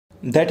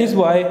That is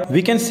why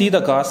we can see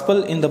the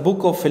gospel in the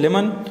book of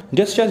Philemon.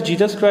 Just as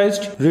Jesus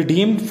Christ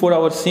redeemed for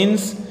our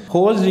sins,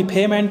 Paul's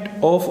repayment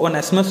of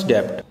Onesimus'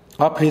 debt,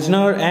 a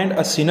prisoner and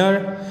a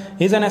sinner,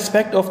 is an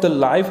aspect of the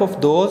life of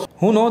those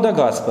who know the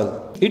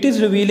gospel. It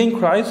is revealing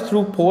Christ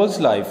through Paul's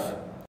life.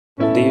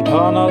 The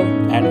eternal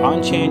and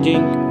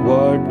unchanging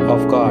Word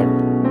of God.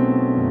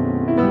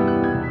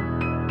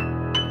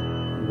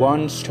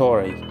 One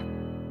story.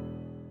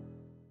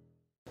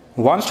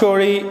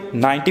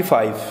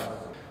 95.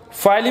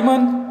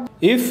 Philemon,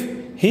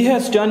 if he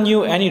has done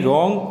you any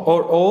wrong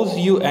or owes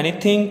you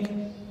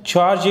anything,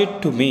 charge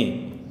it to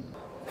me.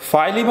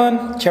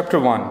 Philemon chapter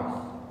 1.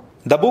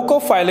 The book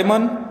of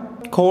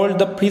Philemon, called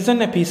the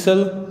prison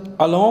epistle,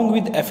 along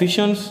with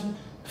Ephesians,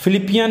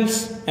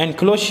 Philippians and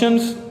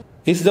Colossians,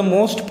 is the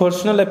most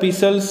personal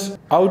epistles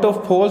out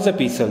of Paul's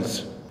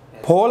epistles.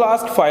 Paul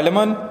asked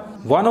Philemon,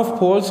 one of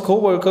Paul's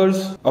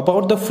co-workers,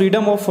 about the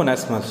freedom of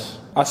Onesimus,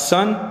 a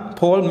son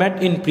Paul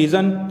met in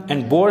prison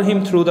and bore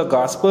him through the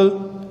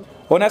gospel.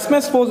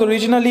 Onesimus was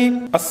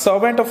originally a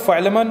servant of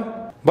Philemon,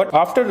 but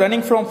after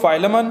running from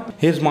Philemon,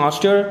 his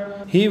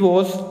master, he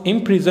was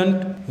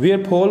imprisoned where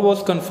Paul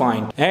was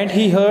confined, and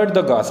he heard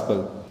the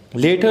gospel.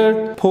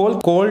 Later,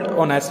 Paul called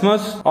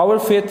Onesimus our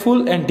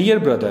faithful and dear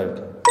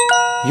brother.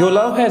 Your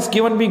love has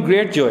given me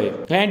great joy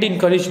and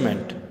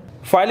encouragement.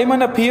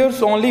 Philemon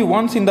appears only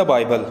once in the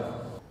Bible,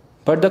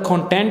 but the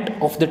content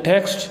of the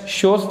text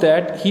shows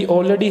that he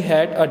already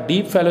had a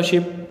deep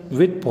fellowship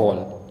with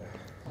Paul.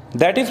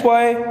 That is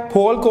why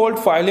Paul called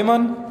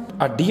Philemon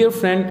a dear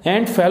friend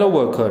and fellow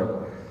worker,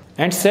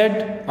 and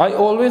said, I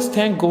always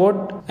thank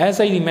God as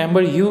I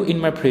remember you in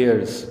my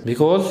prayers,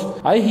 because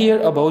I hear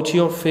about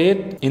your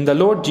faith in the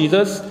Lord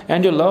Jesus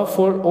and your love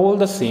for all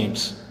the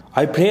saints.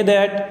 I pray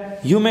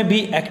that you may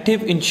be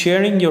active in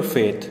sharing your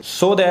faith,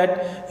 so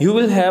that you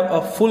will have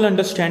a full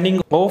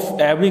understanding of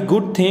every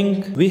good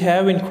thing we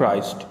have in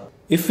Christ.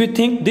 If we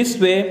think this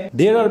way,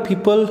 there are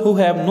people who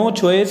have no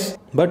choice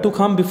but to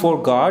come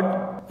before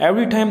God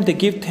every time they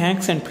give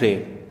thanks and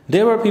pray.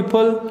 There were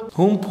people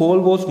whom Paul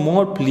was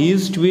more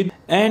pleased with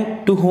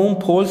and to whom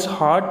Paul's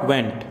heart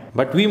went.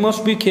 But we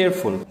must be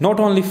careful. Not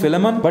only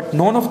Philemon, but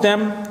none of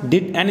them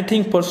did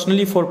anything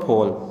personally for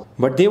Paul.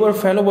 But they were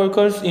fellow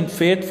workers in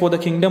faith for the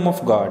kingdom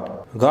of God.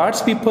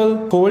 God's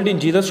people, called in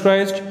Jesus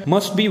Christ,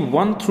 must be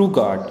won through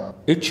God.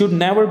 It should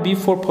never be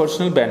for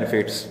personal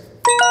benefits.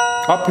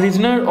 A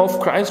prisoner of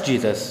Christ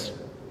Jesus.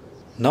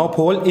 Now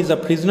Paul is a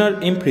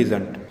prisoner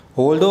imprisoned.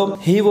 Although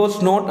he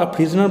was not a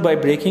prisoner by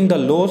breaking the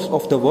laws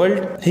of the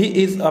world,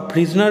 he is a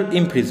prisoner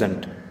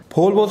imprisoned.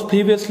 Paul was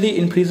previously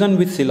in prison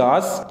with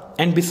Silas,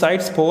 and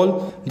besides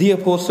Paul, the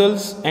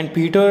apostles and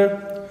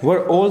Peter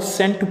were all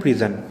sent to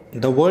prison.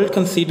 The world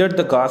considered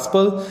the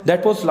gospel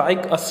that was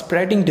like a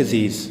spreading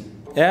disease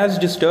as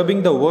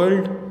disturbing the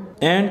world,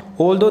 and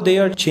although they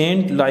are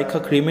chained like a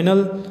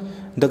criminal,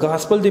 the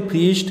gospel they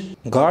preached,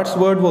 God's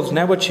word was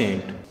never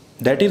chained.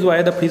 That is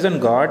why the prison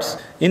guards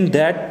in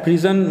that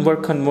prison were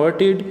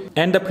converted,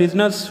 and the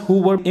prisoners who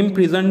were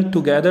imprisoned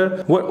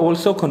together were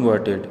also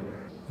converted.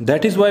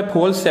 That is why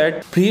Paul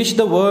said, preach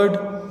the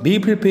word, be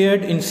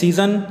prepared in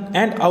season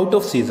and out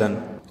of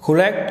season.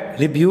 Correct,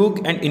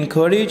 rebuke and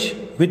encourage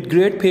with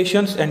great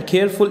patience and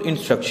careful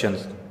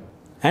instructions.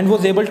 And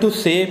was able to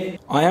say,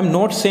 I am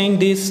not saying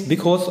this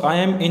because I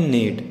am in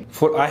need,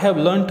 for I have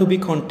learned to be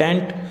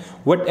content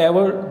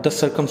whatever the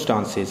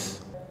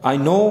circumstances. I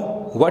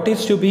know what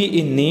is to be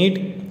in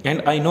need,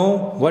 and I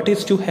know what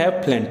is to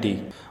have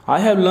plenty. I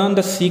have learned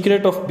the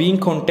secret of being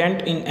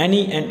content in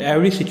any and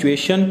every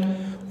situation,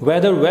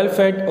 whether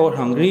well-fed or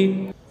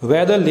hungry,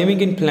 whether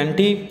living in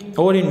plenty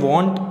or in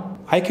want.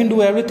 I can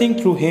do everything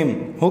through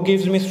Him who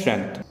gives me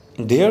strength.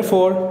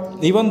 Therefore,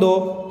 even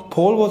though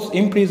Paul was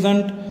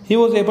imprisoned, he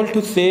was able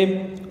to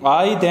say,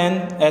 I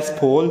then, as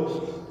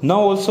Paul, now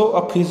also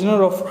a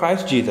prisoner of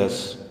Christ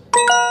Jesus,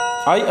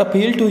 I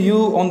appeal to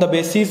you on the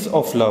basis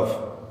of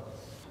love.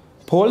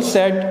 Paul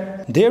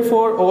said,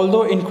 therefore,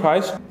 although in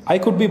Christ I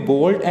could be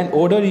bold and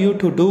order you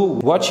to do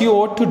what you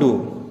ought to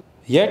do,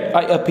 yet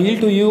I appeal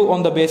to you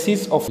on the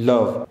basis of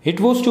love. It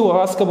was to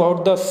ask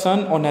about the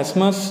son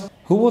Onesimus,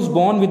 who was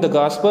born with the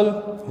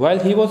gospel while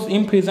he was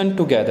imprisoned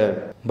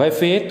together, by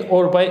faith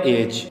or by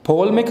age.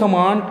 Paul may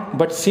command,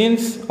 but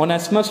since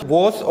Onesimus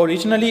was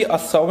originally a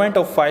servant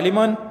of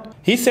Philemon,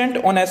 he sent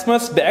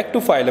Onesimus back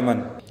to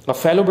Philemon, a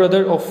fellow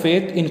brother of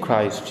faith in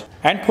Christ,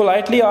 and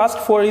politely asked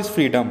for his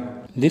freedom.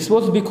 This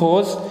was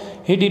because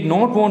he did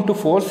not want to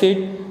force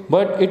it,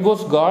 but it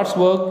was God's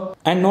work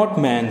and not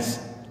man's.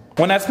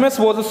 Onesimus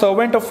was a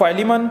servant of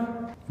Philemon,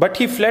 but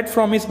he fled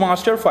from his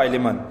master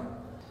Philemon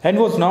and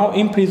was now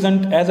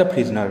imprisoned as a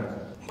prisoner.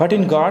 But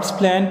in God's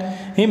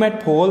plan, he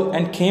met Paul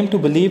and came to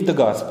believe the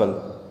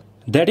gospel.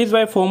 That is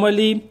why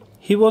formerly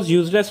he was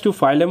useless to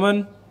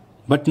Philemon,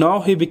 but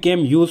now he became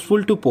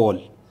useful to Paul.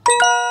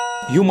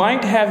 You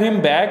might have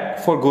him back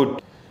for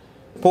good.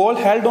 Paul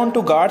held on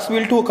to God's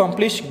will to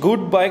accomplish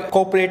good by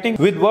cooperating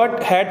with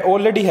what had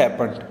already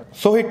happened.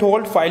 So he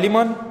told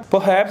Philemon,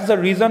 perhaps the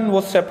reason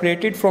was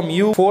separated from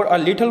you for a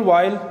little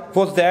while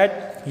was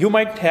that you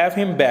might have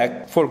him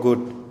back for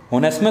good.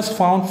 Onesimus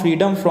found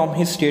freedom from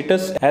his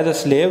status as a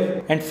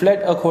slave and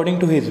fled according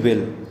to his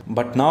will.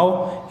 But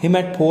now he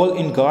met Paul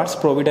in God's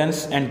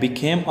providence and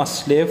became a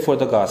slave for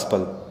the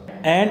gospel.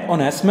 And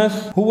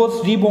Onesimus, who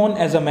was reborn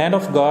as a man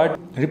of God,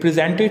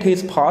 represented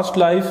his past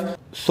life.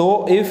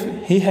 So if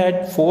he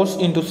had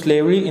forced into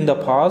slavery in the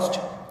past,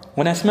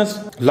 Onesimus,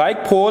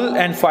 like Paul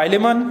and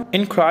Philemon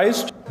in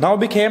Christ, now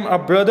became a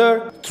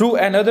brother through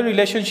another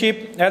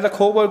relationship as a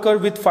co-worker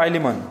with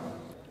Philemon.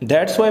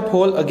 That's why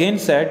Paul again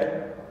said,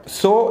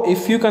 "So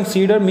if you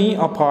consider me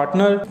a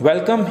partner,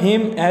 welcome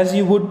him as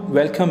you would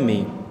welcome me.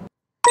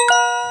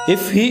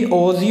 If he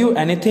owes you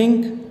anything,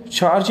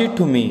 charge it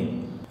to me."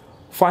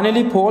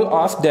 Finally, Paul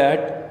asked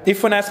that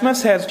if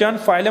Onesimus has done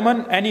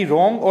Philemon any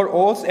wrong or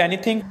owes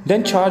anything,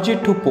 then charge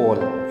it to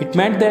Paul. It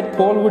meant that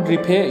Paul would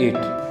repay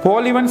it.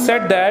 Paul even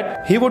said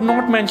that he would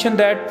not mention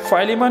that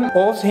Philemon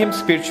owes him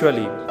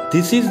spiritually.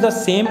 This is the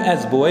same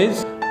as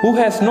Boaz, who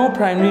has no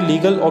primary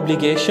legal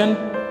obligation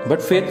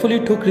but faithfully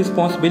took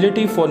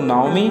responsibility for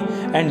Naomi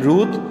and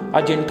Ruth,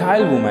 a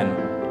Gentile woman.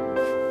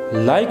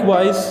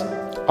 Likewise,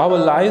 our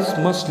lives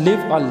must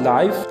live a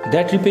life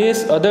that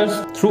repays others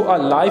through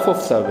a life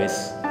of service.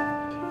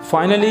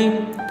 Finally,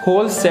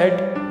 Paul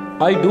said,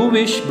 "I do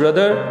wish,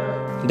 brother,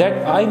 that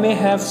I may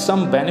have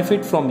some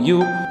benefit from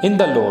you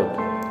in the Lord.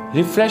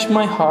 Refresh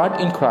my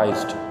heart in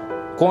Christ.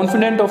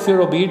 Confident of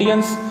your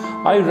obedience,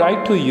 I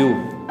write to you,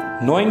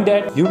 knowing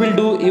that you will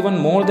do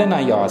even more than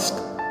I ask."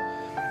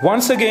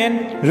 Once again,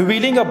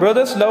 revealing a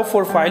brother's love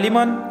for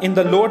Philemon in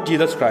the Lord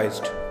Jesus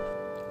Christ.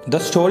 The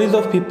stories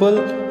of people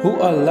who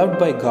are loved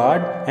by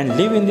God and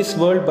live in this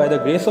world by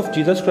the grace of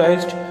Jesus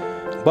Christ,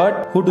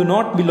 but who do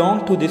not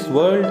belong to this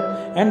world,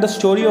 and the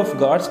story of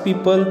God's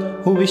people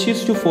who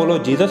wishes to follow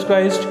Jesus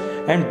Christ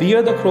and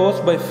bear the cross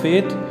by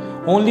faith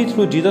only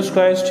through Jesus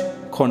Christ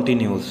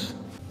continues.